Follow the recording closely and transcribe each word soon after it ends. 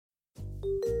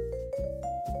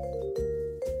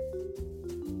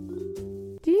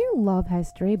you love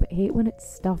history but hate when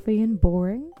it's stuffy and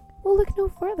boring? Well, look no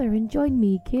further and join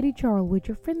me, Katie Charlwood,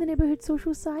 your friendly neighbourhood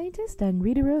social scientist and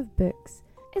reader of books,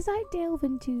 as I delve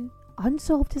into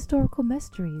unsolved historical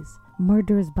mysteries,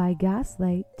 murders by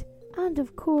gaslight, and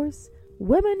of course,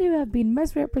 women who have been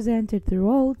misrepresented through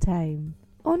all time.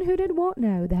 On Who Did What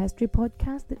Now, the history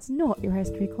podcast that's not your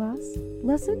history class.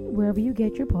 Listen wherever you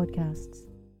get your podcasts.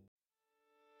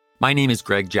 My name is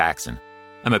Greg Jackson.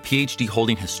 I'm a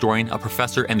PhD-holding historian, a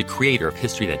professor, and the creator of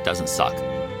History That Doesn't Suck,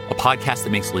 a podcast that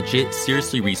makes legit,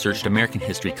 seriously researched American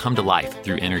history come to life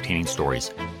through entertaining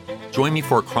stories. Join me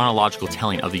for a chronological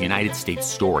telling of the United States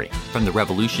story, from the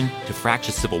Revolution to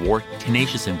fractious Civil War,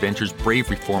 tenacious inventors,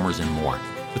 brave reformers, and more.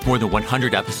 With more than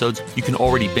 100 episodes, you can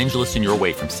already binge listen your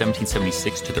way from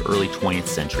 1776 to the early 20th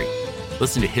century.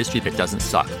 Listen to History That Doesn't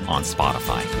Suck on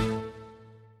Spotify.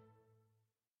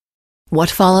 What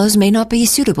follows may not be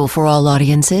suitable for all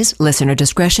audiences. Listener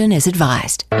discretion is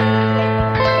advised.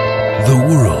 The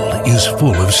world is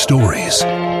full of stories.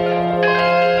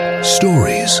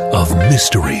 Stories of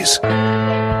mysteries,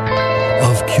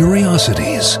 of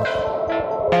curiosities,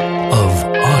 of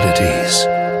oddities.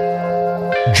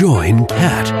 Join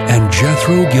Kat and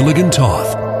Jethro Gilligan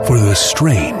Toth for the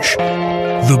strange,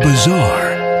 the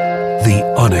bizarre, the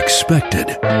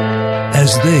unexpected,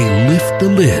 as they lift the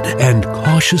lid and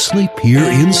cautiously peer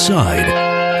inside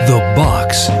the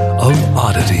box of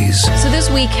oddities. So this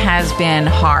week has been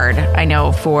hard, I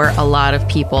know, for a lot of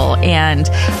people, and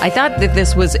I thought that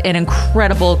this was an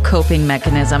incredible coping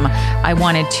mechanism I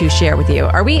wanted to share with you.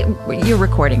 You're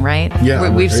recording, right? Yeah.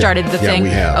 We've started the thing? Yeah,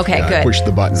 we have. Okay, yeah, good. I pushed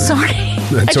the button. Sorry.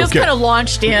 I just kind of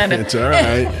launched in. It's all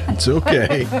right. It's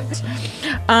okay.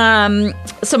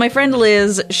 So my friend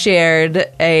Liz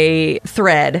shared a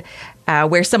thread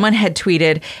where someone had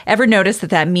tweeted, ever notice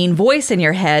that mean voice in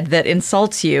your head that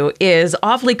insults you is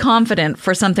awfully confident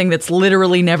for something that's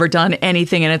literally never done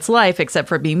anything in its life except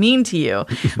for be mean to you?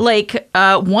 Like,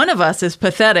 one of us is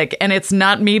pathetic, and it's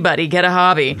not me, buddy. Get a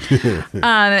hobby.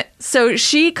 So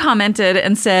she commented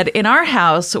and said, in our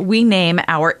house, we name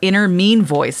our inner mean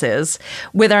voices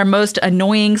with our most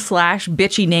annoying /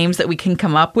 bitchy names that we can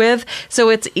come up with, so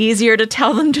it's easier to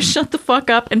tell them to shut the fuck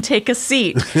up and take a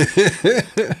seat.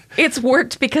 It's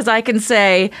worked because I can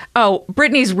say, oh,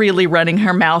 Brittany's really running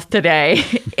her mouth today.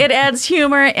 It adds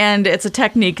humor, and it's a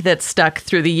technique that's stuck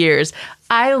through the years.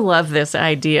 I love this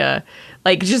idea.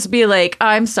 Like, just be like,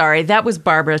 I'm sorry, that was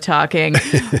Barbara talking.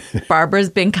 Barbara's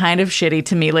been kind of shitty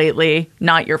to me lately.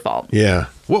 Not your fault. Yeah.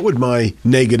 What would my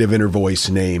negative inner voice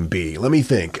name be? Let me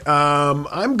think.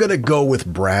 I'm going to go with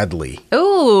Bradley.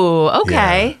 Ooh,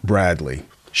 okay. Yeah, Bradley.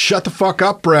 Shut the fuck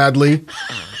up, Bradley.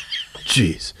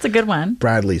 Jeez. It's a good one.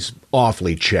 Bradley's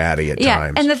awfully chatty at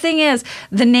times. And the thing is,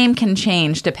 the name can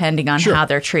change depending on how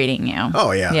they're treating you.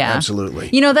 Oh, yeah, absolutely.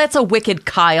 You know, that's a wicked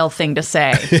Kyle thing to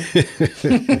say.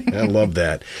 I love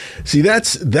that. See,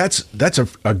 that's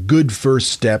a good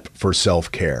first step for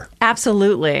self-care.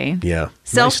 Absolutely. Yeah.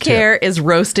 Self-care is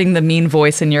roasting the mean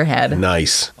voice in your head.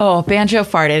 Nice. Oh, Banjo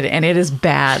farted, and it is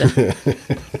bad.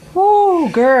 Whoa,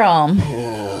 girl.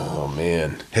 Oh,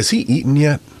 man. Has he eaten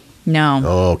yet? No.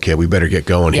 Okay, we better get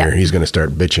going here. He's going to start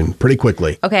bitching pretty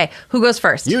quickly. Okay, who goes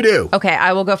first? You do. Okay,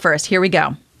 I will go first. Here we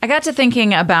go. I got to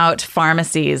thinking about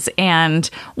pharmacies and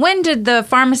when did the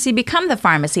pharmacy become the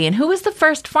pharmacy and who was the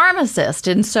first pharmacist?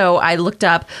 And so I looked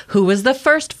up who was the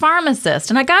first pharmacist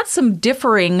and I got some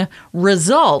differing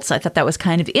results. I thought that was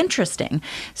kind of interesting.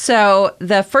 So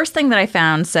the first thing that I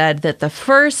found said that the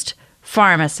first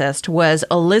pharmacist was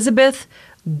Elizabeth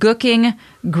Gooking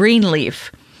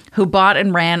Greenleaf, who bought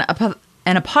and ran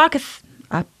an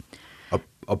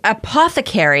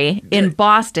apothecary in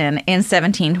Boston in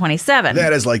 1727.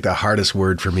 That is like the hardest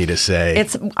word for me to say.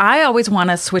 I always want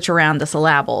to switch around the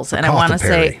syllables, and I want to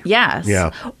say yes,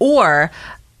 or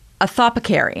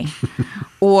apothecary,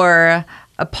 or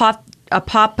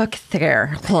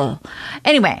apothecary.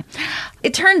 Anyway,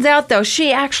 it turns out though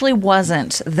she actually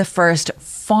wasn't the first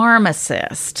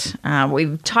pharmacist.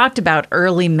 We've talked about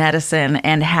early medicine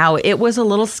and how it was a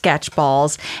little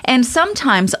sketchballs and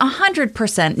sometimes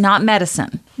 100% not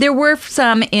medicine. There were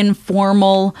some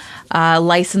informal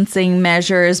licensing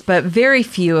measures, but very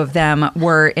few of them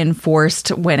were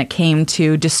enforced when it came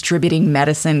to distributing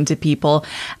medicine to people.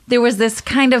 There was this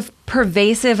kind of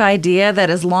pervasive idea that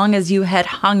as long as you had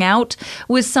hung out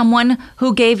with someone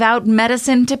who gave out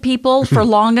medicine to people for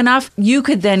long enough, you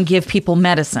could then give people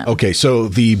medicine. Okay, so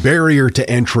the barrier to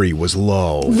entry was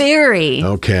low. Very.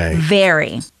 Okay.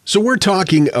 Very. So we're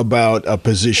talking about a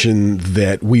position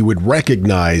that we would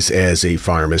recognize as a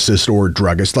pharmacist or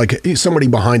druggist, like somebody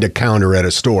behind a counter at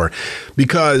a store,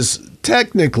 because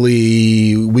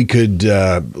technically we could,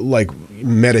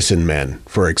 medicine men,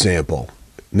 for example,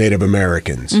 Native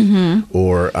Americans,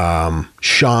 or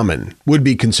shaman would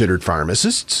be considered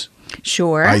pharmacists.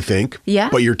 Sure. I think. Yeah.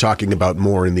 But you're talking about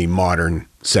more in the modern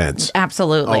sense.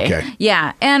 Absolutely. Okay.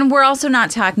 Yeah. And we're also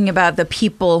not talking about the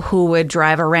people who would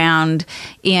drive around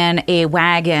in a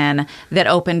wagon that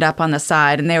opened up on the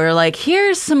side and they were like,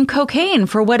 here's some cocaine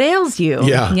for what ails you.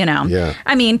 Yeah. You know? Yeah.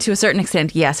 I mean, to a certain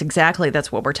extent, yes, exactly.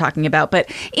 That's what we're talking about. But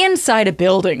inside a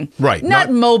building. Right.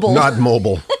 Not mobile. Not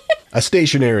mobile. A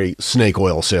stationary snake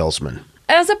oil salesman.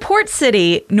 As a port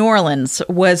city, New Orleans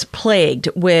was plagued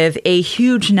with a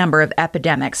huge number of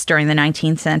epidemics during the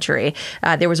 19th century.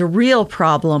 There was a real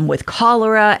problem with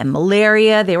cholera and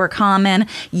malaria. They were common,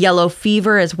 yellow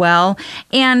fever as well.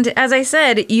 And as I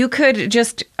said, you could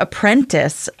just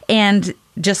apprentice and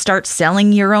just start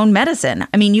selling your own medicine.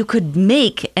 I mean, you could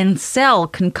make and sell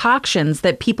concoctions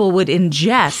that people would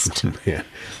ingest. Yeah.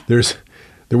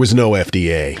 There was no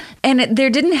FDA. And there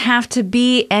didn't have to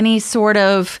be any sort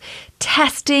of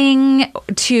testing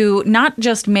to not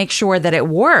just make sure that it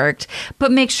worked,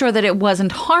 but make sure that it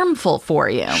wasn't harmful for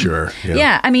you. Sure.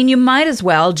 Yeah. I mean, you might as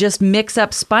well just mix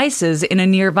up spices in a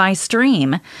nearby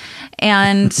stream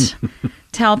and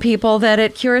tell people that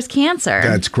it cures cancer.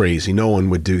 That's crazy. No one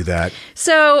would do that.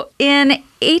 So in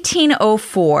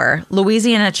 1804,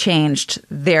 Louisiana changed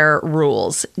their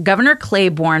rules. Governor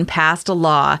Claiborne passed a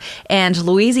law, and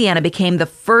Louisiana became the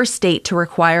first state to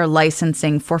require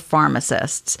licensing for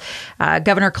pharmacists.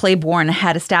 Governor Claiborne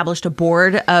had established a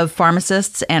board of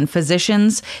pharmacists and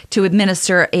physicians to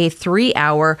administer a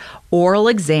 3-hour oral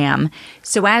exam.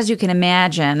 So as you can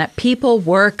imagine, people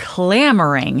were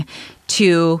clamoring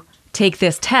to take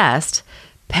this test,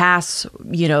 pass,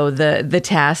 the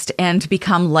test, and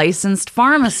become licensed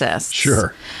pharmacists.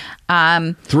 Sure.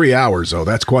 3 hours, though,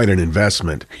 that's quite an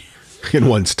investment in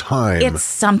one's time. It's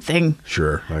something.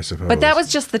 Sure, I suppose. But that was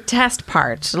just the test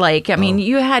part.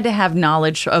 You had to have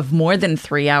knowledge of more than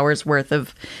 3 hours worth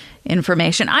of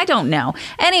information. I don't know.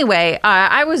 Anyway,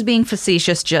 I was being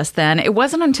facetious just then. It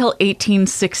wasn't until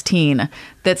 1816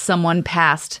 that someone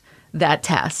passed that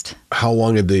test. How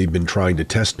long had they been trying to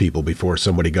test people before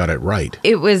somebody got it right?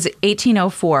 It was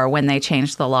 1804 when they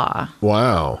changed the law.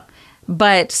 Wow.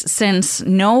 But since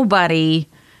nobody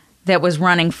that was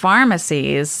running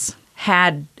pharmacies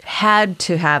had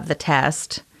to have the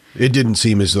test, it didn't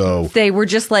seem as though they were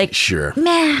just like, sure.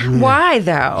 Meh, why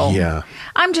though? Yeah.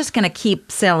 I'm just going to keep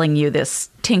selling you this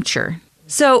tincture.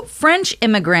 So French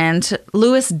immigrant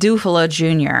Louis Dufilo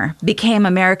Jr. became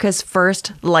America's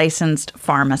first licensed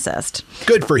pharmacist.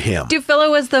 Good for him.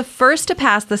 Dufilo was the first to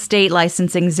pass the state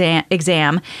licensing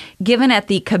exam given at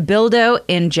the Cabildo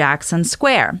in Jackson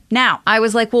Square. Now, I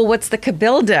was like, well, what's the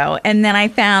Cabildo? And then I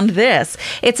found this.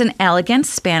 It's an elegant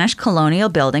Spanish colonial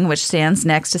building which stands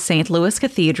next to St. Louis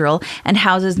Cathedral and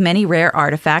houses many rare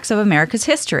artifacts of America's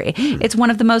history. It's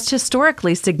one of the most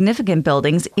historically significant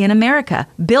buildings in America,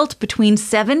 built between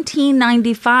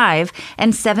 1795 and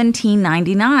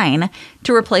 1799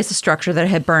 to replace a structure that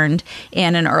had burned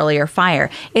in an earlier fire.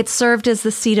 It served as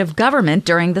the seat of government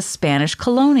during the Spanish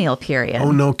colonial period.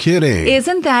 Oh, no kidding.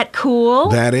 Isn't that cool?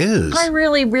 That is. I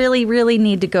really, really, really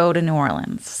need to go to New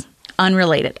Orleans.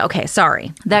 Unrelated. Okay,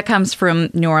 sorry. That comes from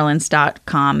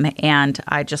neworleans.com, and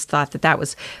I just thought that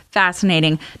was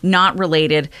fascinating, not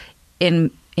related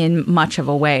in much of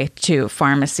a way to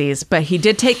pharmacies, but he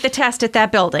did take the test at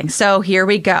that building. So here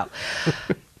we go.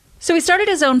 So he started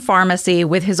his own pharmacy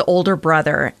with his older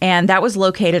brother, and that was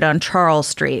located on Charles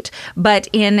Street. But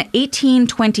in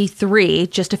 1823,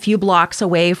 just a few blocks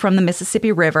away from the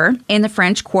Mississippi River in the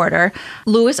French Quarter,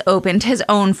 Louis opened his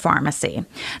own pharmacy.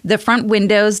 The front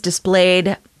windows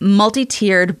displayed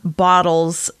multi-tiered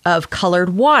bottles of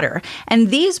colored water.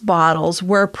 And these bottles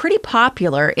were pretty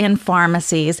popular in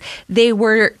pharmacies. They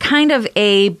were kind of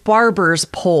a barber's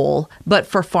pole, but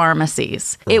for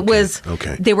pharmacies.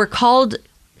 They were called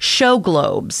show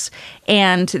globes,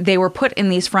 and they were put in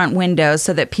these front windows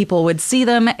so that people would see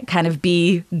them, kind of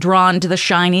be drawn to the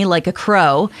shiny like a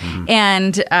crow,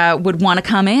 and would want to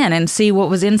come in and see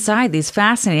what was inside these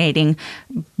fascinating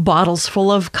bottles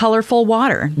full of colorful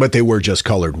water. But they were just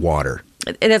colored water.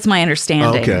 That's my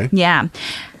understanding. Okay. Yeah.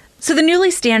 So the newly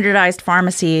standardized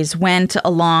pharmacies went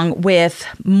along with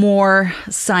more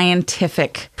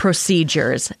scientific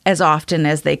procedures as often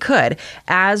as they could.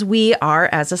 As we are,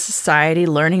 as a society,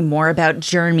 learning more about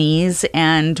germs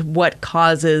and what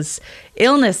causes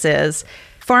illnesses,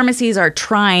 pharmacies are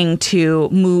trying to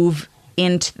move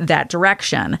into that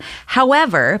direction.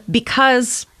 However,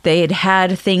 because they had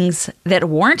had things that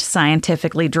weren't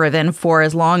scientifically driven for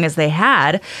as long as they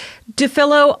had,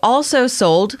 Dufilo also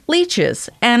sold leeches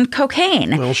and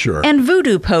cocaine Well, sure. and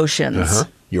voodoo potions.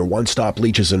 your one-stop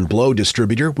Leeches and Blow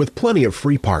distributor with plenty of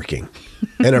free parking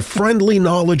and a friendly,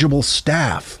 knowledgeable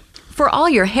staff. For all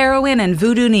your heroin and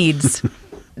voodoo needs.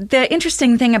 The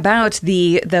interesting thing about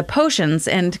the potions,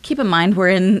 and keep in mind we're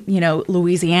in,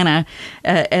 Louisiana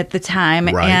at the time.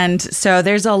 Right. And so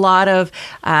there's a lot of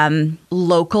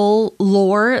local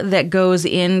lore that goes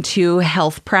into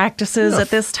health practices at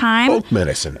this time. Folk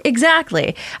medicine.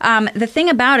 Exactly. The thing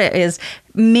about it is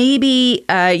maybe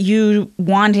you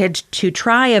wanted to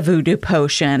try a voodoo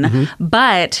potion,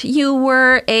 but you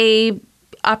were a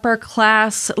upper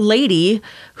class lady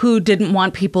who didn't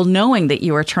want people knowing that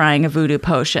you were trying a voodoo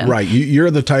potion. Right.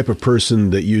 You're the type of person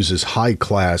that uses high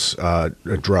class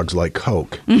drugs like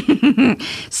Coke.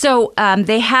 So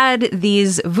they had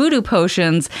these voodoo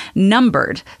potions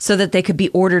numbered so that they could be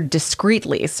ordered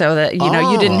discreetly, so that,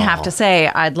 you didn't have to say,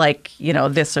 I'd like,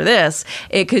 this or this.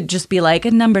 It could just be like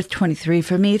a number 23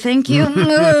 for me. Thank you.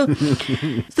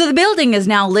 So the building is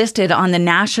now listed on the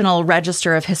National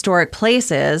Register of Historic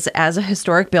Places as a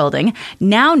historic building,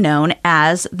 now known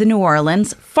as the New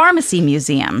Orleans Pharmacy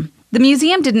Museum. The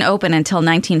museum didn't open until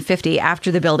 1950,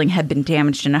 after the building had been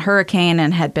damaged in a hurricane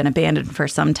and had been abandoned for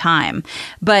some time.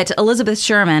 But Elizabeth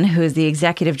Sherman, who is the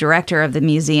executive director of the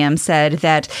museum, said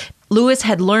that Lewis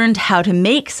had learned how to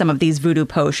make some of these voodoo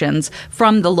potions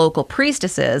from the local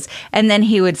priestesses, and then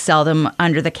he would sell them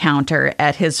under the counter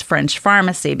at his French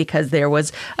pharmacy because there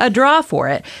was a draw for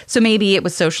it. So maybe it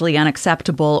was socially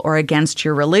unacceptable or against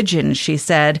your religion, she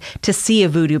said, to see a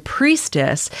voodoo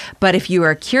priestess. But if you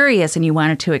were curious and you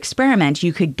wanted to experiment,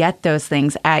 you could get those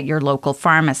things at your local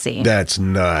pharmacy. That's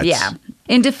nuts. Yeah.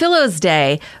 In DeFillo's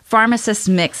day, pharmacists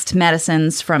mixed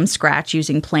medicines from scratch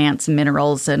using plants,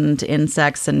 minerals, and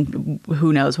insects, and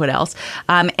who knows what else.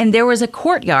 And there was a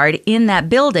courtyard in that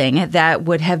building that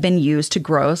would have been used to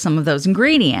grow some of those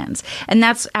ingredients. And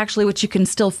that's actually what you can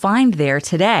still find there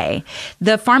today.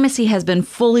 The pharmacy has been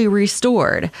fully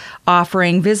restored,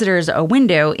 offering visitors a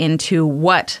window into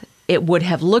what it would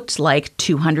have looked like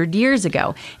 200 years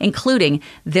ago, including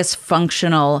this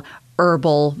functional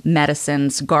herbal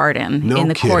medicines garden in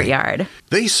the courtyard.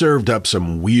 They served up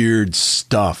some weird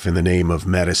stuff in the name of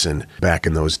medicine back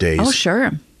in those days. Oh,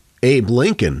 sure. Abe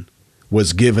Lincoln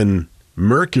was given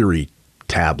mercury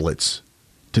tablets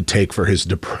to take for his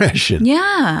depression.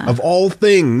 Yeah. Of all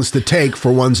things to take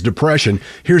for one's depression,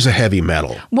 here's a heavy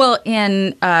metal. Well,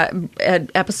 in an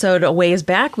episode a ways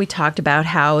back, we talked about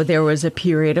how there was a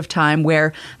period of time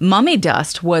where mummy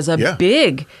dust was a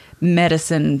big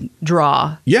medicine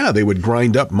draw. Yeah, they would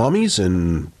grind up mummies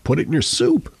and put it in your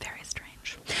soup. Very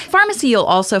strange. Pharmacy, you'll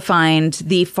also find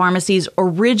the pharmacy's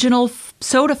original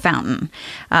soda fountain.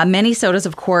 Many sodas,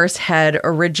 of course, had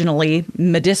originally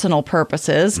medicinal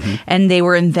purposes, and they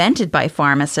were invented by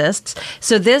pharmacists.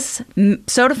 So this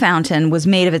soda fountain was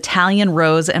made of Italian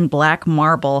rose and black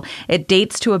marble. It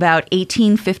dates to about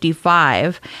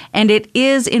 1855, and it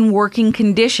is in working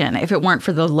condition. If it weren't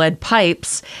for the lead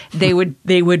pipes, they would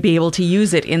be able to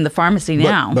use it in the pharmacy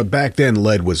now. But back then,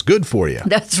 lead was good for you.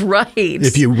 That's right.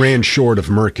 If you ran short of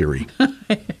mercury.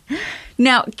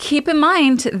 Now, keep in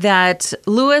mind that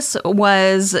Lewis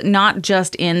was not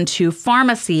just into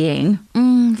pharmacying.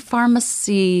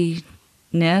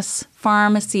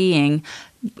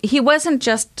 He wasn't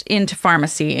just into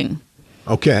pharmacying.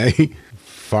 Okay.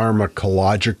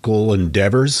 Pharmacological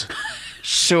endeavors?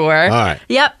 Sure. All right.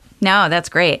 Yep. No, that's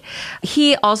great.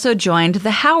 He also joined the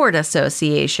Howard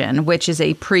Association, which is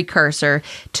a precursor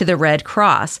to the Red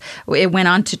Cross. It went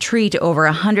on to treat over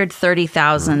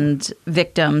 130,000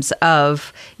 victims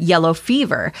of yellow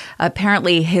fever.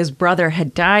 Apparently, his brother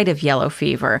had died of yellow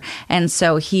fever, and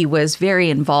so he was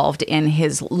very involved in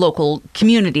his local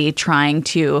community trying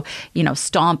to,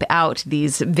 stomp out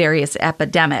these various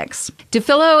epidemics.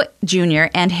 DeFillo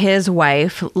Jr. and his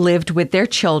wife lived with their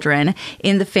children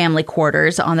in the family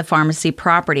quarters on the pharmacy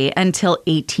property until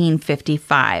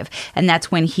 1855. And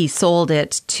that's when he sold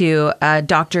it to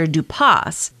Dr.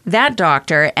 Dupas. That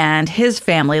doctor and his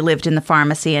family lived in the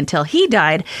pharmacy until he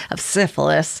died of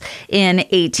syphilis in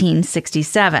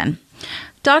 1867.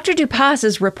 Dr. Dupas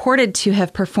is reported to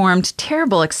have performed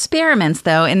terrible experiments,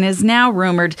 though, and is now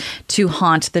rumored to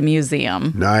haunt the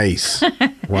museum. Nice.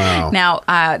 Wow. Now,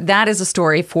 that is a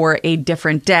story for a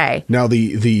different day. Now,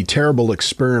 the terrible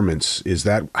experiments, is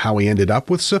that how he ended up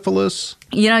with syphilis?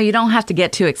 You don't have to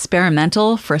get too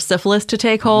experimental for syphilis to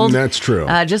take hold. That's true.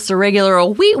 Just a regular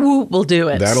old wheat whoop will do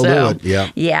it. That'll do it, yeah.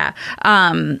 Yeah.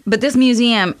 But this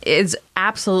museum is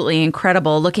absolutely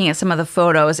incredible. Looking at some of the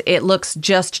photos, it looks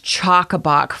just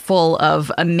chock-a-block full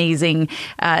of amazing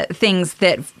things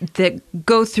that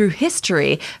go through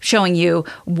history, showing you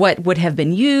what would have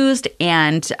been used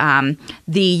and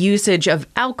the usage of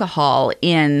alcohol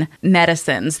in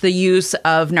medicines, the use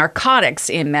of narcotics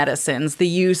in medicines, the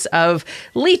use of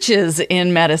leeches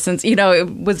in medicines. You know,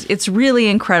 it's really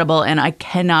incredible, and I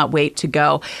cannot wait to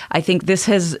go. I think this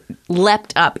has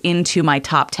leapt up into my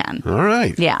top 10. All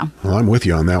right. Yeah. Well, I'm with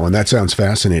you on that one. That sounds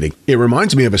fascinating. It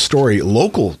reminds me of a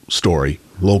local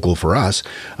for us,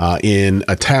 in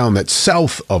a town that's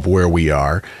south of where we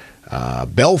are,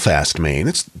 Belfast, Maine.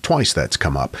 It's twice that's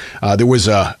come up. There was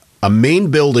a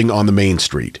main building on the main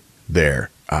street there,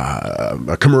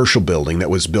 a commercial building that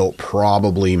was built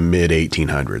probably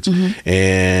mid-1800s. Mm-hmm.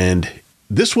 And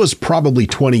this was probably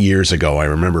 20 years ago. I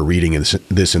remember reading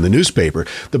this in the newspaper.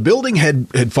 The building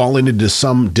had fallen into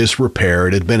some disrepair.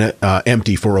 It had been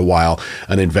empty for a while.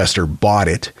 An investor bought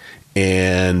it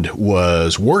and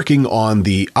was working on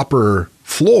the upper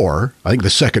floor, I think the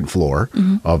second floor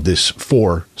of this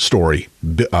 4-story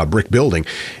brick building.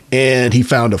 And he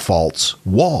found a false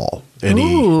wall, and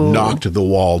he knocked the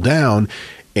wall down,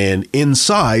 and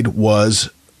inside was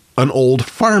an old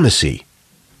pharmacy.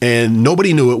 And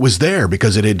nobody knew it was there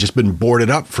because it had just been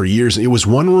boarded up for years. It was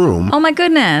one room. Oh, my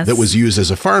goodness. That was used as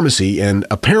a pharmacy. And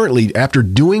apparently, after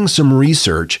doing some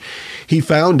research, he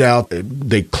found out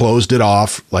they closed it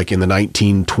off like in the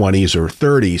 1920s or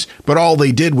 30s. But all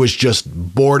they did was just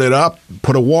board it up,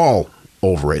 put a wall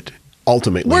over it.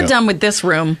 Ultimately, we're done with this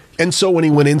room. And so when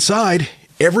he went inside,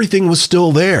 everything was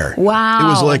still there. Wow. It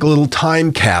was like a little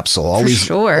time capsule. All these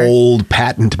sure. old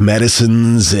patent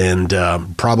medicines and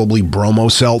probably bromo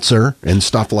seltzer and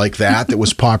stuff like that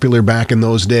was popular back in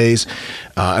those days.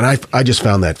 And I just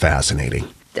found that fascinating.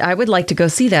 I would like to go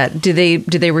see that. Do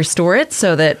they restore it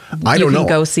so that you can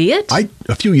go see it?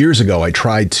 A few years ago, I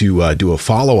tried to do a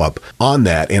follow-up on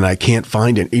that, and I can't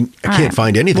find it. I can't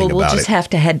find anything about it. We'll just have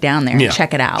to head down there and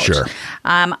check it out. Sure.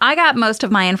 I got most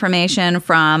of my information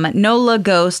from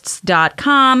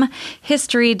nolaghosts.com,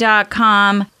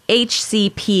 history.com,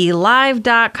 hcplive.com,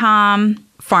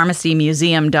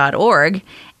 pharmacymuseum.org,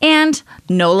 and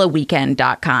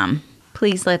nolaweekend.com.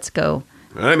 Please, let's go.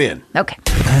 I'm in. Okay.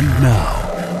 And now,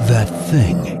 that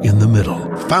thing in the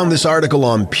middle. Found this article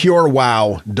on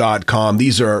purewow.com.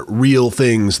 These are real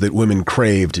things that women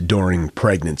craved during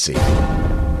pregnancy.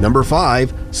 Number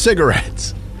 5,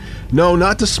 cigarettes. No,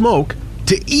 not to smoke,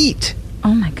 to eat.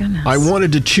 Oh my goodness. I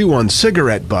wanted to chew on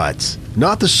cigarette butts.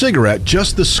 Not the cigarette,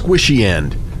 just the squishy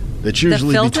end. That's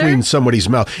usually between somebody's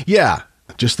mouth. Yeah,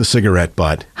 just the cigarette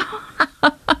butt.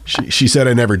 She said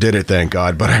I never did it, thank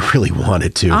God, but I really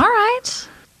wanted to. All right.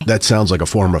 That sounds like a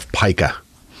form of pica.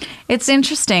 It's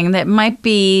interesting. That might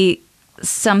be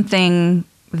something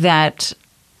that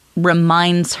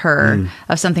reminds her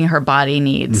of something her body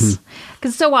needs.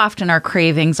 Because so often our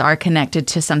cravings are connected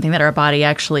to something that our body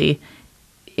actually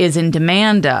is in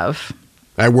demand of.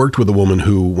 I worked with a woman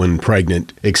who, when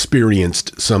pregnant,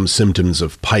 experienced some symptoms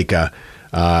of pica.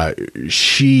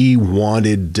 She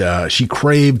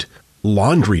craved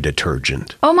laundry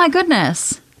detergent. Oh, my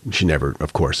goodness. She never,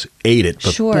 of course, ate it,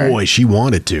 but sure. Boy, she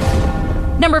wanted to.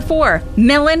 Number 4,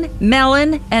 melon,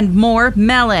 and more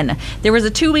melon. There was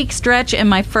a 2-week stretch in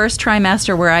my first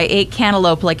trimester where I ate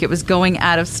cantaloupe like it was going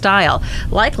out of style,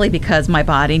 likely because my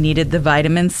body needed the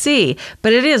vitamin C,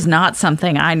 but it is not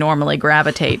something I normally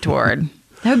gravitate toward.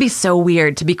 That would be so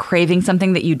weird to be craving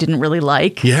something that you didn't really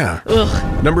like. Yeah.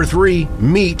 Ugh. Number 3,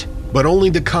 meat, but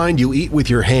only the kind you eat with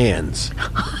your hands.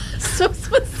 So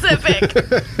specific.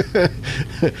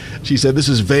 She said, this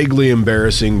is vaguely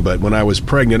embarrassing, but when I was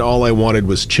pregnant, all I wanted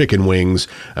was chicken wings.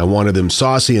 I wanted them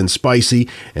saucy and spicy,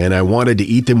 and I wanted to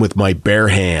eat them with my bare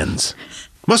hands.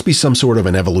 Must be some sort of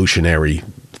an evolutionary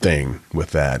thing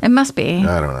with that. It must be.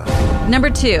 I don't know.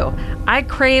 Number 2, I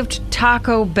craved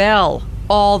Taco Bell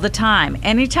all the time.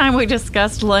 Anytime we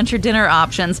discussed lunch or dinner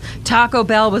options, Taco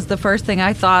Bell was the first thing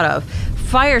I thought of.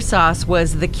 Fire sauce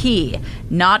was the key.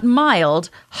 Not mild,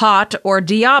 hot, or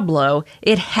Diablo.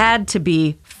 It had to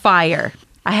be fire.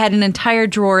 I had an entire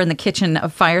drawer in the kitchen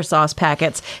of fire sauce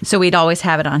packets, so we'd always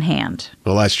have it on hand.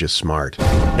 Well, that's just smart.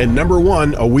 And number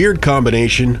 1, a weird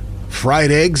combination,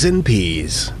 fried eggs and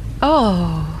peas.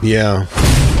 Oh. Yeah.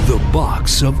 The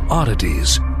Box of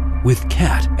Oddities with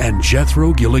Kat and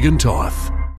Jethro Gilligan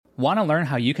Toth. Want to learn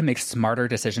how you can make smarter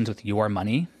decisions with your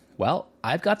money? Well,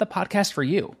 I've got the podcast for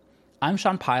you. I'm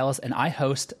Sean Piles, and I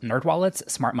host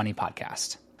NerdWallet's Smart Money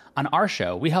Podcast. On our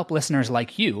show, we help listeners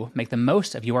like you make the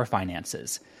most of your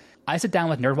finances. I sit down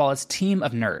with NerdWallet's team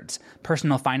of nerds,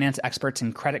 personal finance experts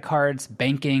in credit cards,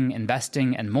 banking,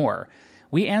 investing, and more.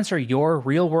 We answer your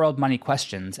real-world money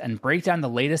questions and break down the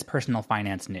latest personal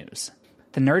finance news.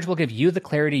 The Nerds will give you the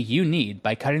clarity you need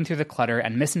by cutting through the clutter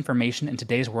and misinformation in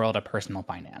today's world of personal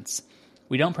finance.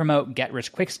 We don't promote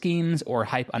get-rich-quick schemes or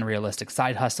hype unrealistic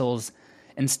side hustles.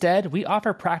 Instead, we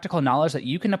offer practical knowledge that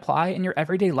you can apply in your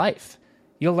everyday life.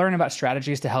 You'll learn about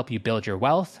strategies to help you build your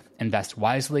wealth, invest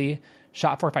wisely,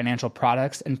 shop for financial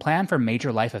products, and plan for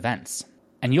major life events.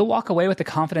 And you'll walk away with the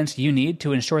confidence you need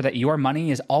to ensure that your money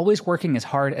is always working as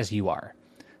hard as you are.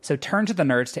 So turn to the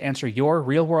Nerds to answer your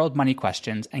real-world money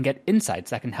questions and get insights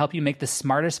that can help you make the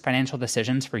smartest financial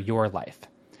decisions for your life.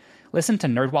 Listen to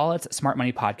NerdWallet's Smart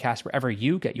Money Podcast wherever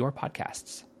you get your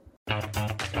podcasts.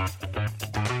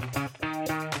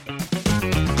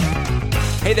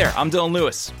 Hey there, I'm Dylan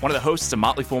Lewis, one of the hosts of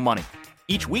Motley Fool Money.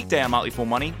 Each weekday on Motley Fool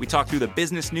Money, we talk through the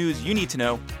business news you need to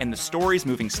know and the stories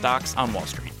moving stocks on Wall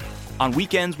Street. On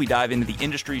weekends, we dive into the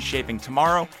industries shaping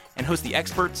tomorrow and host the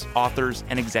experts, authors,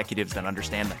 and executives that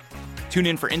understand them. Tune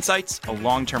in for insights, a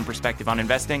long-term perspective on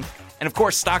investing, and of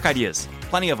course, stock ideas.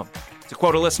 Plenty of them. To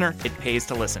quote a listener, it pays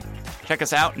to listen. Check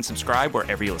us out and subscribe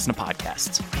wherever you listen to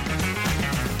podcasts.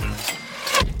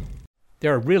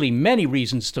 There are really many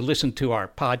reasons to listen to our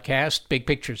podcast, Big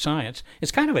Picture Science.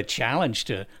 It's kind of a challenge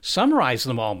to summarize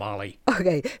them all, Molly.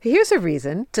 Okay, here's a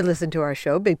reason to listen to our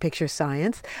show, Big Picture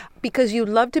Science, because you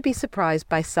love to be surprised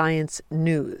by science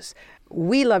news.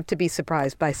 We love to be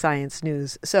surprised by science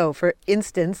news. So, for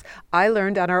instance, I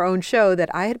learned on our own show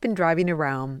that I had been driving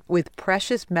around with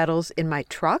precious metals in my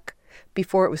truck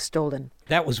before it was stolen.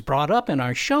 That was brought up in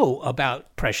our show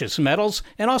about precious metals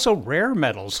and also rare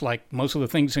metals, like most of the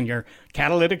things in your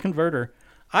catalytic converter.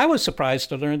 I was surprised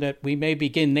to learn that we may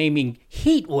begin naming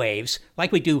heat waves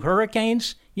like we do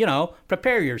hurricanes. You know,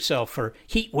 prepare yourself for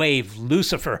heat wave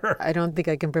Lucifer. I don't think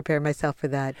I can prepare myself for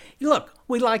that. Look,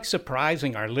 we like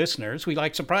surprising our listeners. We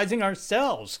like surprising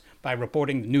ourselves by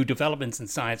reporting new developments in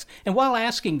science and while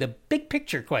asking the big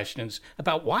picture questions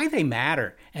about why they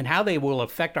matter and how they will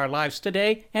affect our lives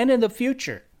today and in the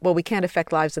future. Well, we can't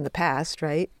affect lives in the past,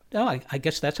 right? Oh, I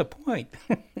guess that's a point.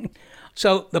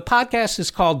 So the podcast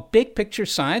is called Big Picture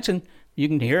Science, and you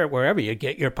can hear it wherever you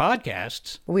get your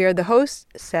podcasts. We are the hosts.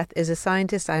 Seth is a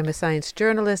scientist. I'm a science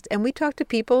journalist, and we talk to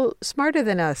people smarter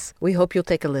than us. We hope you'll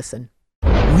take a listen.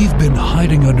 We've been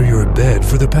hiding under your bed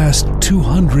for the past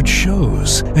 200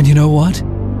 shows. And you know what?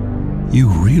 You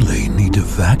really need to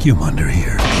vacuum under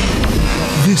here.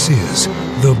 This is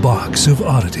the Box of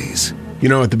Oddities. You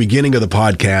know, at the beginning of the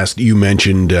podcast, you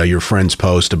mentioned your friend's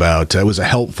post about, it was a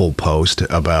helpful post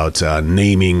about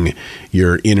naming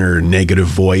your inner negative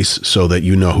voice so that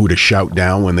you know who to shout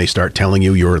down when they start telling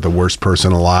you you're the worst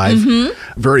person alive.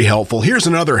 Mm-hmm. Very helpful. Here's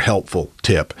another helpful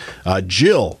tip.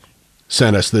 Jill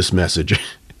sent us this message,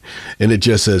 and it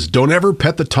just says, don't ever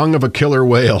pet the tongue of a killer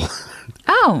whale.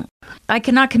 Oh, I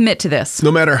cannot commit to this.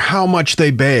 No matter how much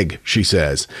they beg, she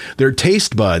says. Their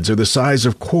taste buds are the size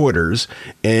of quarters,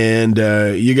 and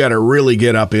you got to really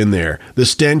get up in there. The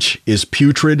stench is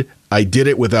putrid. I did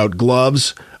it without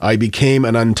gloves. I became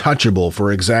an untouchable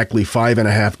for exactly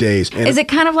 5.5 days. And is it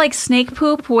kind of like snake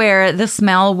poop where the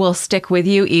smell will stick with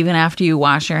you even after you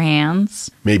wash your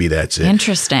hands? Maybe that's it.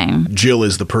 Interesting. Jill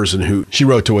is the person who, she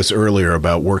wrote to us earlier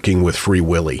about working with Free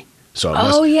Willy.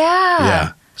 So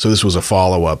yeah. So this was a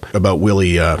follow-up about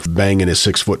Willie banging his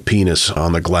 6-foot penis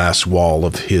on the glass wall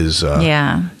of his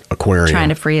aquarium. Trying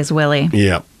to free his Willie.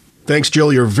 Yeah. Thanks,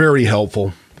 Jill. You're very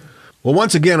helpful. Well,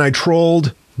 once again, I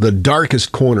trolled the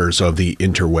darkest corners of the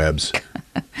interwebs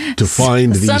to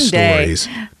find these stories.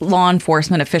 Law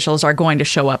enforcement officials are going to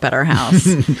show up at our house.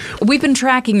 We've been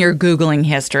tracking your Googling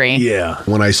history. Yeah.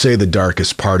 When I say the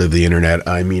darkest part of the internet,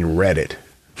 I mean Reddit.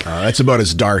 That's about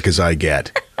as dark as I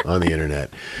get on the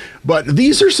internet. But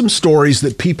these are some stories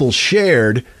that people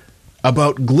shared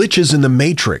about glitches in the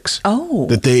Matrix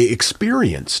that they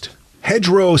experienced.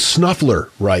 Hedgerow Snuffler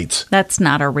writes, that's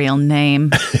not a real name.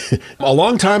 A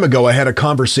long time ago, I had a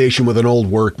conversation with an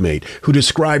old workmate who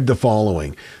described the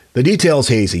following. The detail's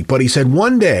hazy, but he said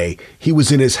one day he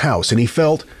was in his house and he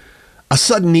felt a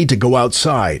sudden need to go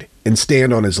outside and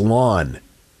stand on his lawn.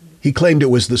 He claimed it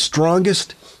was the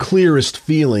strongest, clearest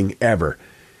feeling ever.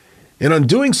 And on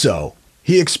doing so,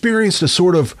 he experienced a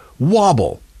sort of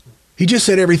wobble. He just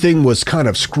said everything was kind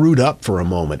of screwed up for a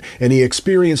moment, and he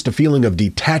experienced a feeling of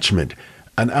detachment,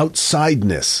 an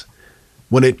outsideness.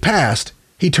 When it passed,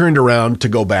 he turned around to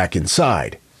go back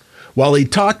inside. While he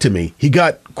talked to me, he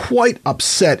got quite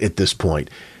upset at this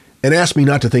point and asked me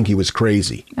not to think he was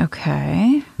crazy.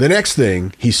 Okay. The next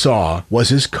thing he saw was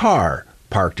his car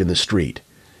parked in the street,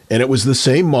 and it was the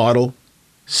same model,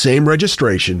 same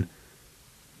registration,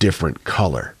 different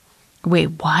color. Wait,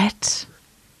 what?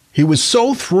 He was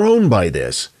so thrown by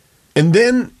this, and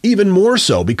then even more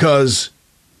so because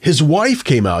his wife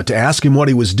came out to ask him what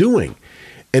he was doing.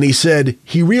 And he said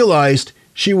he realized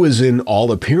she was in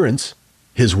all appearance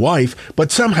his wife,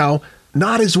 but somehow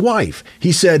not his wife.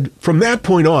 He said from that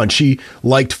point on, she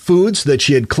liked foods that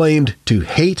she had claimed to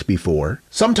hate before,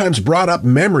 sometimes brought up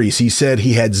memories he said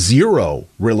he had zero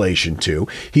relation to.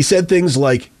 He said things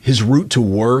like his route to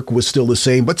work was still the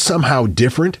same, but somehow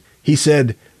different. He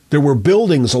said there were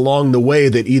buildings along the way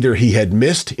that either he had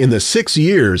missed in the 6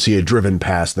 years he had driven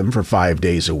past them for 5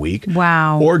 days a week.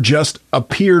 Wow. Or just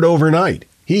appeared overnight.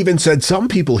 He even said some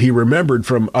people he remembered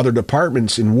from other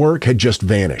departments in work had just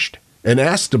vanished, and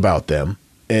asked about them,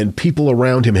 and people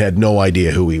around him had no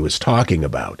idea who he was talking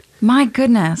about. My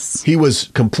goodness. He was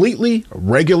completely a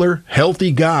regular,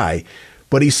 healthy guy,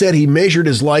 but he said he measured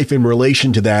his life in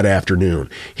relation to that afternoon.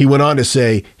 He went on to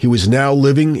say he was now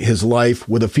living his life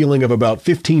with a feeling of about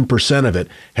 15% of it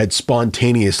had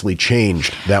spontaneously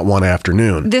changed that one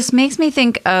afternoon. This makes me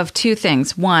think of two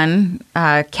things. One,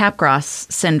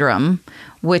 Capgras syndrome,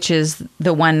 which is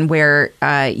the one where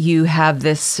you have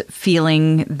this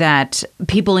feeling that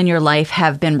people in your life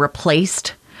have been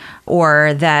replaced,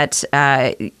 or that,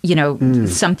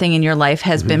 something in your life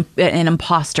has been, an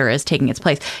imposter is taking its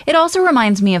place. It also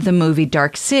reminds me of the movie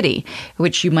Dark City,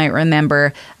 which you might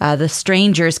remember. The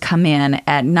strangers come in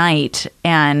at night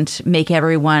and make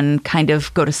everyone kind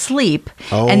of go to sleep.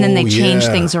 And then they change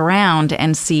things around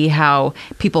and see how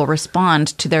people respond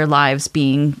to their lives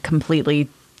being completely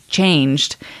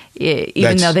changed,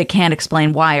 even though they can't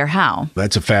explain why or how.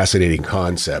 That's a fascinating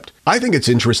concept. I think it's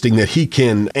interesting that he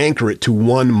can anchor it to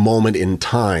one moment in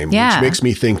time, which makes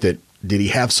me think that, did he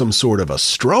have some sort of a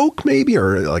stroke maybe,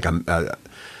 or like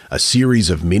a series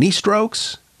of mini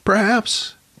strokes,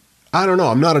 perhaps? I don't know.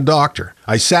 I'm not a doctor.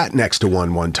 I sat next to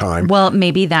one time. Well,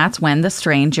 maybe that's when the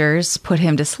strangers put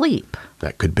him to sleep.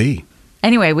 That could be.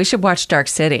 Anyway, we should watch Dark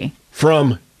City.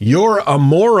 From You're a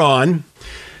Moron.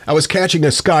 I was catching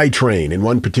a sky train in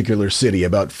one particular city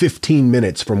about 15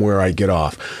 minutes from where I get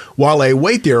off. While I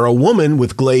wait there, a woman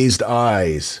with glazed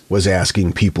eyes was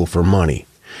asking people for money.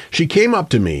 She came up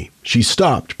to me. She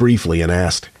stopped briefly and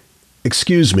asked,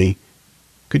 "Excuse me,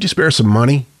 could you spare some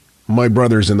money? My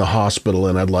brother's in the hospital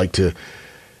and I'd like to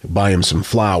buy him some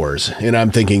flowers." And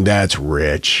I'm thinking, that's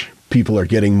rich. People are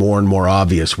getting more and more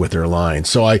obvious with their lines.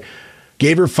 So I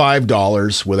gave her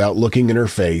 $5 without looking in her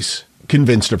face,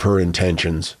 convinced of her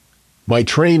intentions. My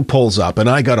train pulls up and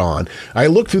I got on. I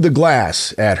look through the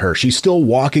glass at her. She's still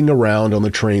walking around on the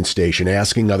train station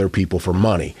asking other people for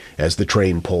money as the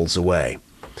train pulls away.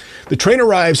 The train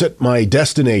arrives at my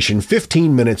destination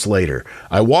 15 minutes later.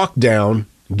 I walk down,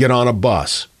 get on a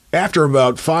bus. After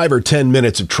about 5 or 10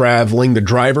 minutes of traveling, the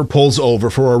driver pulls over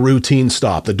for a routine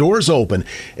stop. The doors open,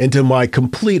 and to my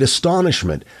complete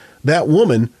astonishment, that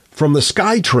woman from the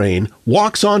Sky Train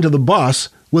walks onto the bus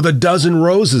with a dozen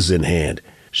roses in hand.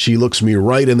 She looks me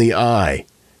right in the eye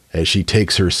as she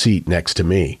takes her seat next to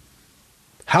me.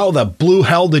 How the blue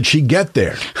hell did she get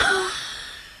there?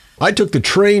 I took the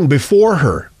train before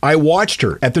her. I watched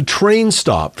her at the train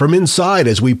stop from inside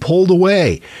as we pulled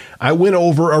away. I went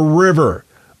over a river.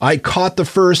 I caught the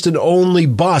first and only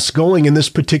bus going in this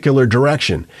particular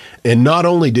direction. And not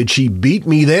only did she beat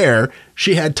me there,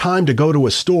 she had time to go to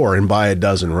a store and buy a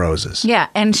dozen roses. Yeah,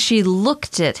 and she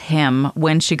looked at him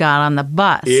when she got on the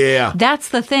bus. Yeah. That's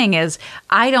the thing is,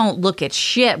 I don't look at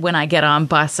shit when I get on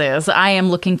buses. I am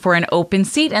looking for an open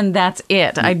seat, and that's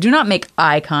it. I do not make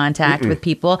eye contact with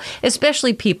people,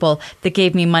 especially people that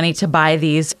gave me money to buy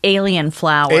these alien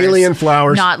flowers. Alien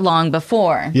flowers. Not long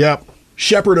before. Yep.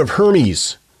 Shepherd of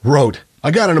Hermes wrote,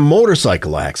 "I got in a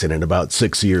motorcycle accident about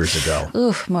 6 years ago.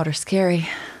 Oof, motor scary.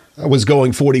 I was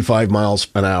going 45 miles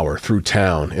an hour through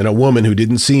town, and a woman who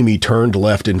didn't see me turned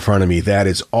left in front of me. That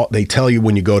is all they tell you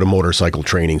when you go to motorcycle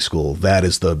training school. That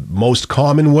is the most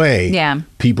common way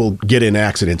people get in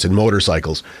accidents in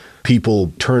motorcycles.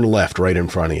 People turn left right in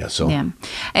front of you. So, yeah.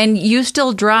 And you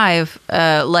still drive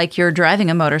like you're driving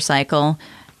a motorcycle,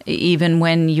 even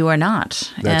when you are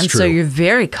not. That's and true. So you're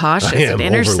very cautious at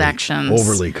intersections.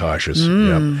 Overly cautious.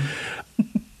 Yeah.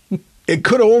 It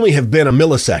could only have been a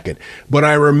millisecond, but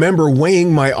I remember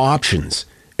weighing my options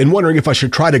and wondering if I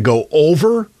should try to go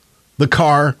over the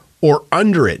car or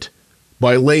under it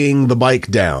by laying the bike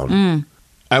down.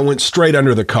 I went straight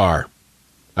under the car.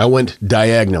 I went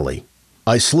diagonally.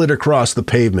 I slid across the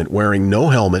pavement wearing no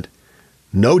helmet,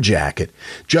 no jacket,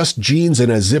 just jeans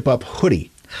and a zip-up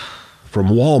hoodie from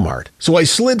Walmart. So I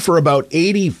slid for about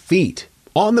 80 feet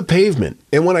on the pavement.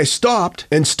 And when I stopped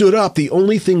and stood up, the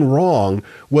only thing wrong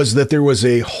was that there was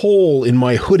a hole in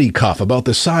my hoodie cuff about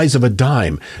the size of a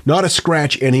dime, not a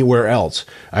scratch anywhere else.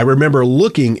 I remember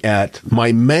looking at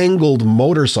my mangled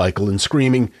motorcycle and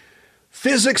screaming,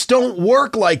 "Physics don't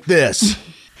work like this."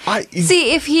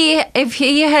 See, if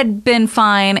he had been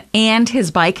fine and his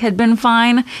bike had been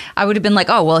fine, I would have been like,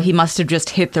 oh, well, he must have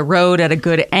just hit the road at a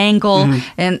good angle.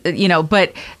 And,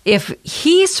 but if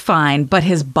he's fine, but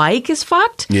his bike is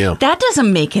fucked, that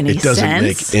doesn't make any sense. It doesn't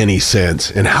make any sense.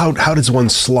 And how does one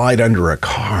slide under a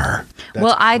car? That's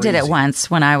well, I did it once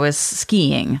when I was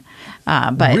skiing.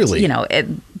 But, really?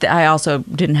 I also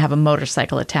didn't have a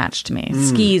motorcycle attached to me.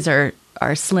 Skis are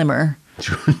slimmer.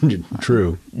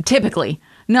 True. Typically.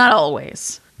 Not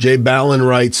always. Jay Ballin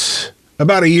writes,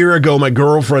 about a year ago, my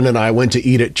girlfriend and I went to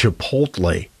eat at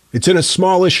Chipotle. It's in a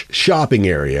smallish shopping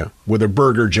area with a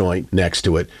burger joint next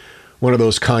to it. One of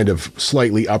those kind of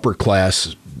slightly upper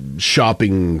class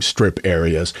shopping strip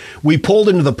areas. We pulled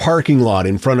into the parking lot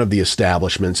in front of the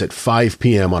establishments at 5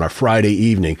 p.m. on a Friday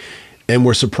evening and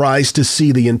were surprised to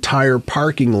see the entire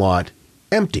parking lot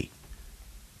empty.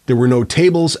 There were no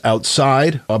tables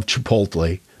outside of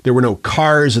Chipotle. There were no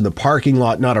cars in the parking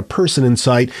lot, not a person in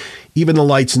sight. Even the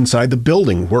lights inside the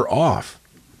building were off.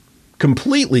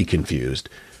 Completely confused,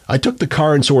 I took the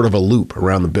car in sort of a loop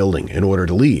around the building in order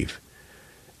to leave.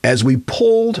 As we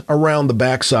pulled around the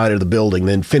backside of the building,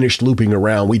 then finished looping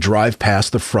around, we drive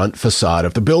past the front facade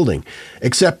of the building.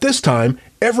 Except this time,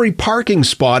 every parking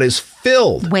spot is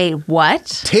filled. Wait, what?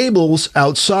 Tables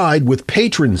outside with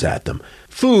patrons at them.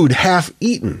 Food half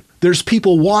eaten. There's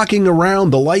people walking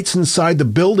around. The lights inside the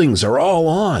buildings are all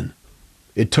on.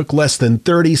 It took less than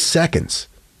 30 seconds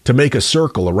to make a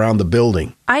circle around the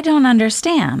building. I don't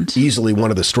understand. Easily one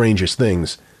of the strangest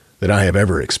things that I have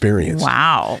ever experienced.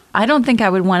 Wow. I don't think I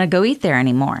would want to go eat there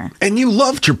anymore. And you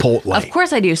love Chipotle. Of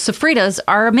course I do. Sofritas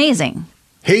are amazing.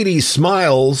 Hades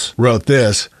Smiles wrote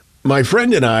this. My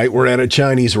friend and I were at a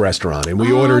Chinese restaurant and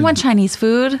we ordered... I want Chinese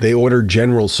food. They ordered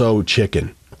General Tso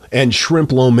chicken and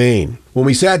shrimp lo mein. When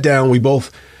we sat down, we both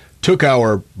took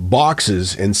our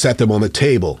boxes and set them on the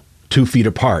table, 2 feet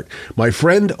apart. My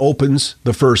friend opens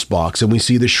the first box and we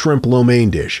see the shrimp lo mein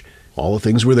dish. All the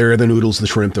things were there, the noodles, the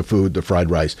shrimp, the food, the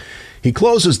fried rice. He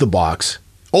closes the box,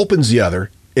 opens the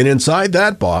other, and inside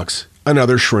that box,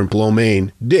 another shrimp lo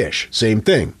mein dish. Same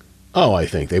thing. Oh, I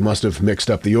think they must have mixed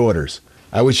up the orders.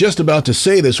 I was just about to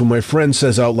say this when my friend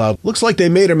says out loud, looks like they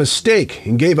made a mistake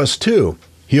and gave us 2.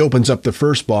 He opens up the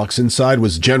first box. Inside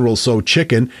was General Tso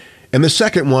chicken, and the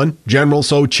second one, General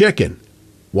Tso chicken.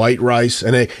 White rice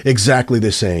and exactly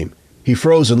the same. He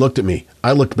froze and looked at me.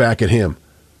 I looked back at him.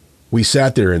 We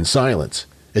sat there in silence.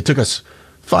 It took us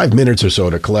 5 minutes or so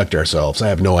to collect ourselves. I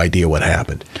have no idea what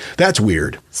happened. That's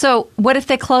weird. So what if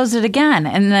they closed it again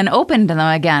and then opened them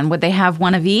again? Would they have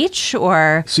one of each?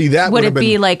 Or would it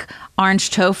be like orange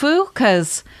tofu?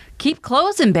 Because... keep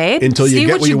closing, babe. Until you see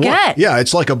get what you get. Want. Yeah,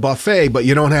 it's like a buffet, but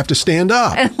you don't have to stand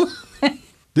up.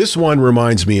 This one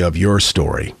reminds me of your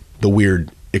story, the weird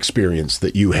experience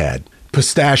that you had.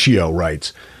 Pistachio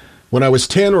writes, when I was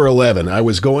 10 or 11, I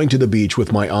was going to the beach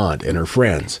with my aunt and her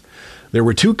friends. There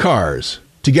were 2 cars.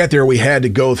 To get there, we had to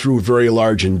go through a very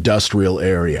large industrial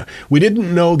area. We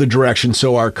didn't know the direction,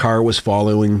 so our car was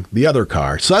following the other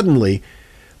car. Suddenly,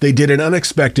 they did an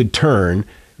unexpected turn,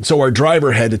 so our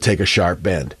driver had to take a sharp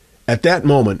bend. At that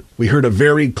moment, we heard a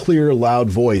very clear, loud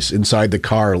voice inside the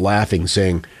car laughing,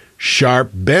 saying,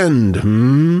 "Sharp bend,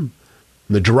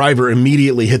 The driver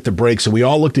immediately hit the brakes, and we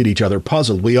all looked at each other,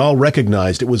 puzzled. We all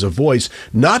recognized it was a voice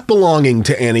not belonging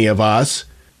to any of us.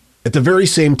 At the very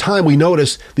same time, we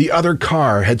noticed the other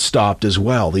car had stopped as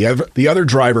well. The other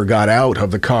driver got out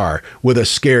of the car with a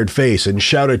scared face and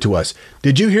shouted to us,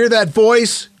 "Did you hear that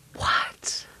voice?"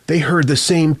 What? They heard the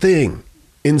same thing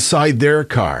inside their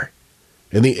car.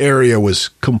 And the area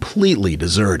was completely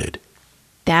deserted.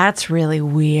 That's really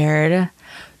weird.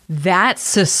 That's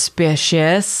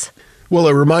suspicious. Well,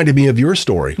 it reminded me of your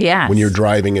story. Yes. When you're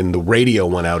driving and the radio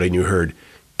went out and you heard,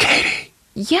 "Katie."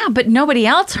 Yeah, but nobody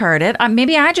else heard it.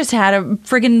 Maybe I just had a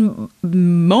friggin'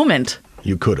 moment.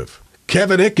 You could have.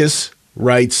 Kevin Ickes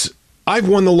writes, I've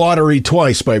won the lottery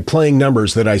twice by playing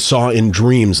numbers that I saw in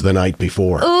dreams the night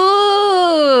before.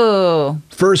 Ooh.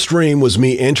 First dream was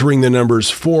me entering the numbers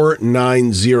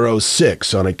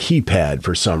 4906 on a keypad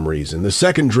for some reason. The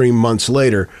second dream months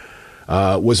later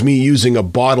was me using a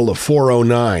bottle of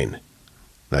 409.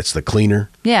 That's the cleaner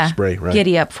spray, right?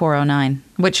 Giddy Up 409,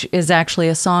 which is actually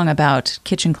a song about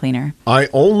kitchen cleaner. I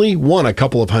only won a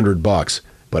couple of $100,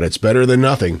 but it's better than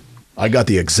nothing. I got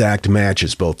the exact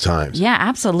matches both times. Yeah,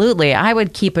 absolutely. I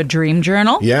would keep a dream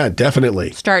journal. Yeah,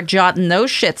 definitely. Start jotting those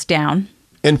shits down.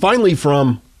 And finally,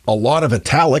 from a lot of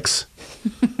italics,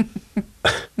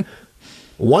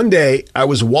 one day I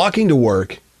was walking to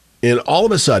work, and all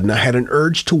of a sudden I had an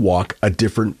urge to walk a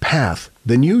different path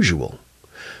than usual.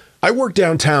 I work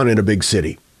downtown in a big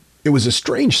city. It was a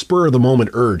strange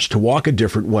spur-of-the-moment urge to walk a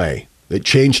different way that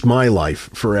changed my life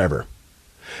forever.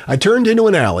 I turned into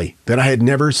an alley that I had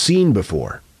never seen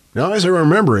before. Now, as I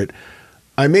remember it,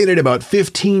 I made it about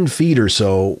 15 feet or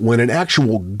so when an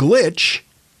actual glitch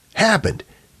happened.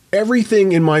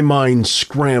 Everything in my mind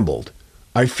scrambled.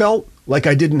 I felt like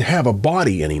I didn't have a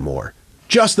body anymore,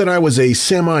 just that I was a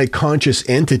semi-conscious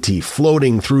entity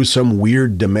floating through some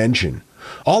weird dimension.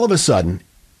 All of a sudden,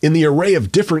 in the array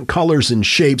of different colors and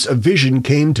shapes, a vision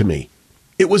came to me.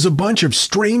 It was a bunch of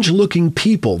strange-looking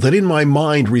people that in my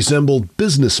mind resembled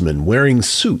businessmen wearing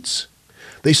suits.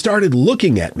 They started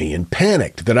looking at me and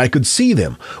panicked that I could see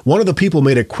them. One of the people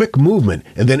made a quick movement,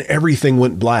 and then everything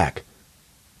went black.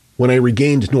 When I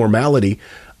regained normality,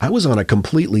 I was on a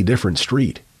completely different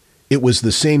street. It was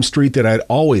the same street that I'd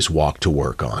always walked to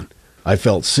work on. I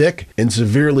felt sick and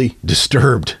severely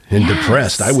disturbed and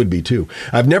depressed. I would be too.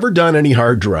 I've never done any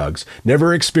hard drugs,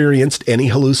 never experienced any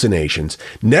hallucinations,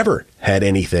 never had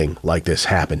anything like this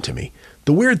happen to me.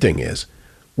 The weird thing is,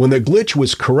 when the glitch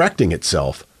was correcting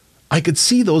itself, I could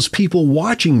see those people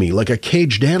watching me like a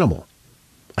caged animal.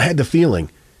 I had the feeling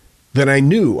that I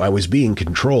knew I was being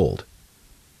controlled.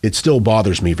 It still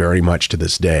bothers me very much to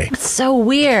this day. It's so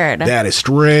weird. That is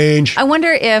strange. I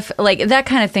wonder if, like, that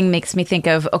kind of thing makes me think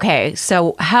of, okay,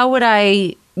 so how would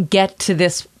I get to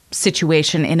this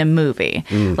situation in a movie?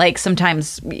 Like,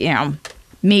 sometimes,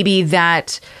 maybe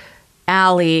that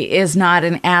alley is not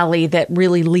an alley that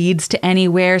really leads to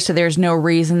anywhere, so there's no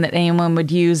reason that anyone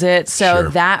would use it. So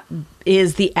that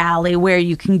is the alley where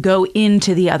you can go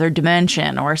into the other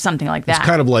dimension or something like that. It's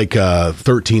kind of like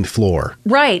 13th floor.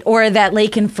 Right, or that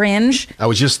Lake and Fringe. I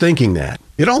was just thinking that.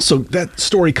 It also, that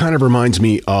story kind of reminds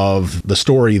me of the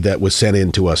story that was sent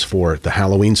in to us for the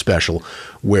Halloween special,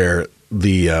 where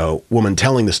the woman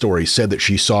telling the story said that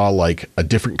she saw like a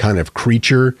different kind of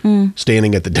creature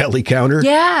standing at the deli counter.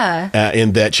 Yeah.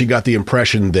 And that she got the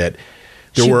impression that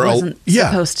there she were wasn't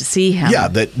supposed to see him. Yeah,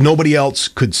 that nobody else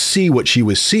could see what she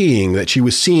was seeing, that she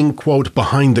was seeing, quote,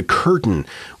 behind the curtain,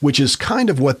 which is kind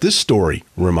of what this story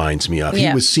reminds me of. Yeah.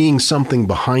 He was seeing something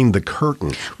behind the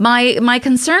curtain. My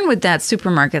concern with that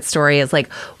supermarket story is, like,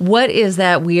 what is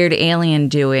that weird alien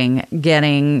doing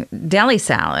getting deli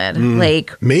salad?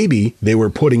 Like, maybe they were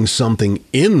putting something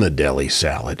in the deli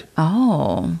salad.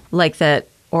 Oh, like that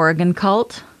Oregon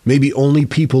cult? Maybe only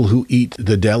people who eat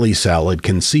the deli salad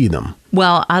can see them.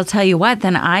 Well, I'll tell you what,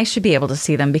 then I should be able to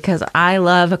see them because I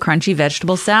love a crunchy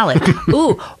vegetable salad.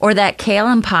 Ooh, or that kale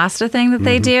and pasta thing that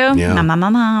they do. Yeah.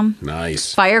 Nom.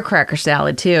 Nice. Firecracker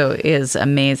salad, too, is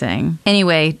amazing.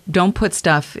 Anyway, don't put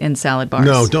stuff in salad bars.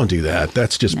 No, don't do that.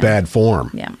 That's just bad form.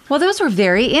 Yeah. Well, those were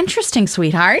very interesting,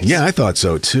 sweetheart. Yeah, I thought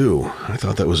so, too. I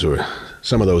thought that was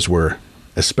some of those were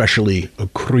especially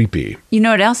creepy. You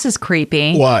know what else is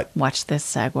creepy? What? Watch this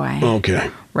segue. Okay.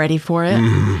 Ready for it?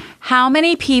 How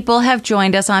many people have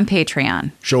joined us on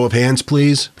Patreon? Show of hands,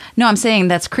 please. No, I'm saying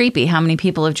that's creepy. How many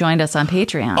people have joined us on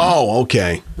Patreon? Oh,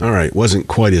 okay. All right. Wasn't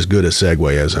quite as good a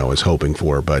segue as I was hoping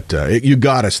for, but you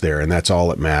got us there, and that's all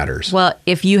that matters. Well,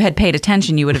 if you had paid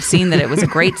attention, you would have seen that it was a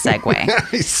great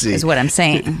segue. I see. Is what I'm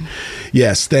saying.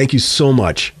 Yes, thank you so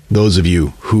much, those of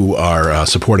you who are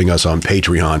supporting us on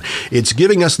Patreon. It's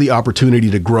giving us the opportunity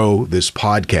to grow this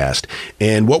podcast.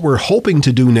 And what we're hoping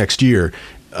to do next year,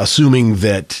 assuming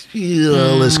that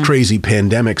this crazy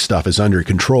pandemic stuff is under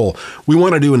control, we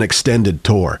want to do an extended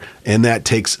tour, and that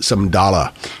takes some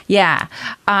dollar. Yeah.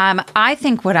 I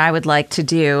think what I would like to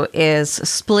do is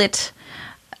split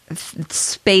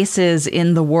spaces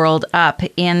in the world up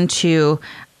into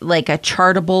like a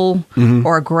chartable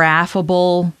or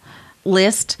graphable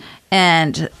list,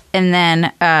 and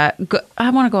then I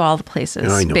want to go all the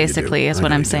places, basically, is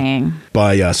what I'm saying.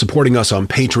 By supporting us on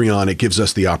Patreon, it gives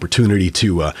us the opportunity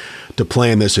to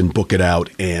plan this and book it out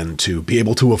and to be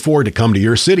able to afford to come to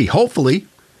your city. Hopefully,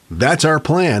 that's our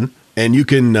plan. And you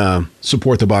can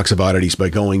support the Box of Oddities by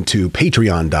going to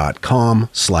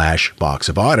patreon.com/Box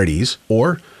of Oddities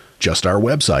or just our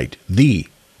website,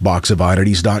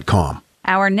 theboxofoddities.com.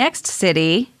 Our next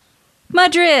city,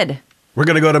 Madrid. We're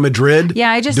going to go to Madrid?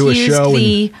 Yeah, I just used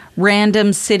the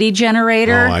random city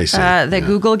generator that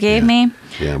Google gave me.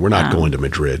 Yeah, we're not going to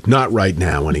Madrid. Not right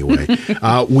now, anyway.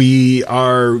 We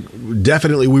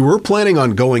were planning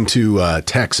on going to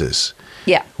Texas.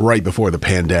 Yeah. Right before the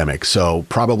pandemic. So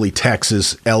probably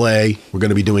Texas, LA. We're going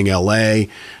to be doing LA,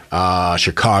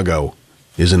 Chicago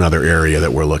is another area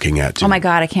that we're looking at too. Oh my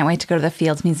God, I can't wait to go to the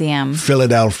Fields Museum.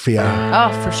 Philadelphia. Oh,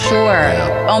 for sure.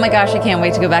 Yeah. Oh my gosh, I can't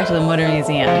wait to go back to the Motor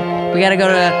Museum. We got to go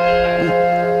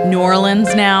to New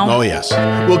Orleans now. Oh, yes.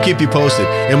 We'll keep you posted,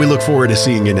 and we look forward to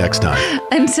seeing you next time.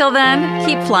 Until then,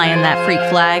 keep flying that freak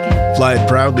flag. Fly it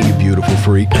proudly, you beautiful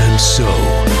freak. And so,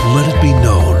 let it be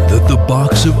known that the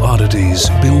Box of Oddities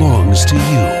belongs to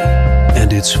you,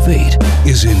 and its fate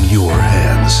is in your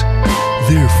hands.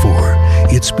 Therefore,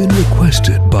 it's been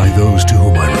requested by those to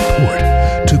whom I report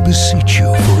to beseech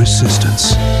you for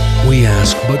assistance. We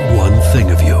ask but one thing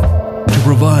of you, to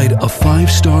provide a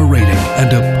 5-star rating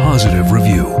and a positive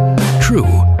review. True,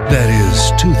 that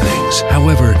is 2 things.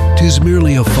 However, 'tis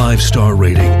merely a 5-star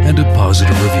rating and a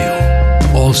positive review.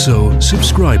 Also,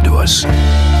 subscribe to us.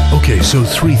 Okay, so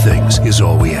 3 things is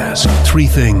all we ask. 3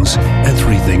 things and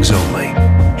 3 things only.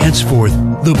 Henceforth,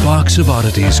 the Box of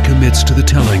Oddities commits to the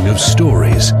telling of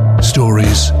stories.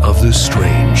 Stories of the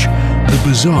strange, the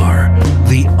bizarre,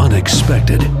 the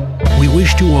unexpected. We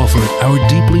wish to offer our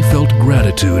deeply felt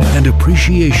gratitude and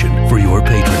appreciation for your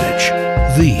patronage.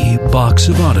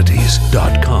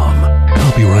 TheBoxOfOddities.com.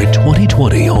 Copyright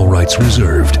 2020, all rights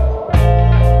reserved.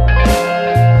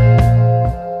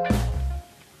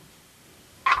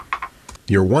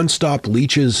 Your one-stop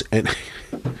leeches and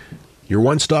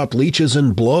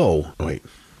blow. Wait.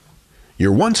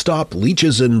 Your one-stop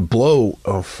leeches and blow.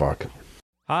 Oh, fuck.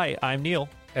 Hi, I'm Neil.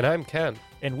 And I'm Ken.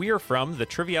 And we are from the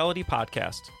Triviality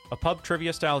Podcast, a pub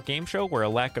trivia-style game show where a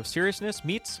lack of seriousness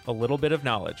meets a little bit of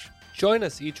knowledge. Join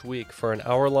us each week for an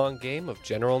hour-long game of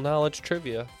general knowledge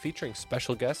trivia featuring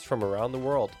special guests from around the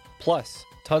world, plus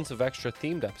tons of extra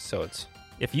themed episodes.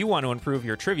 If you want to improve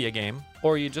your trivia game,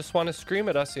 or you just want to scream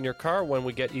at us in your car when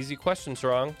we get easy questions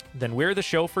wrong, then we're the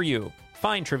show for you.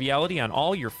 Find Triviality on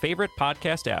all your favorite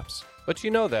podcast apps. But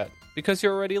you know that, because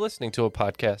you're already listening to a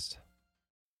podcast.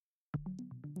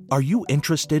 Are you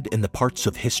interested in the parts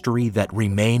of history that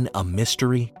remain a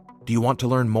mystery? Do you want to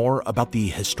learn more about the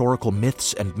historical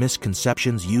myths and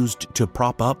misconceptions used to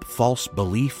prop up false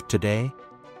belief today?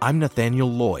 I'm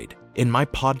Nathaniel Lloyd. In my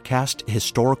podcast,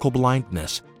 Historical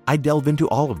Blindness, I delve into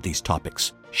all of these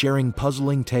topics, sharing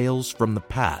puzzling tales from the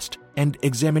past and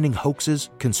examining hoaxes,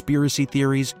 conspiracy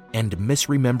theories, and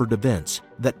misremembered events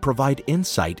that provide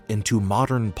insight into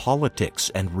modern politics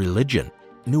and religion.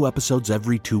 New episodes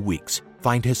every 2 weeks.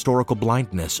 Find Historical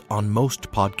Blindness on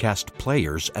most podcast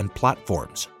players and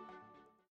platforms.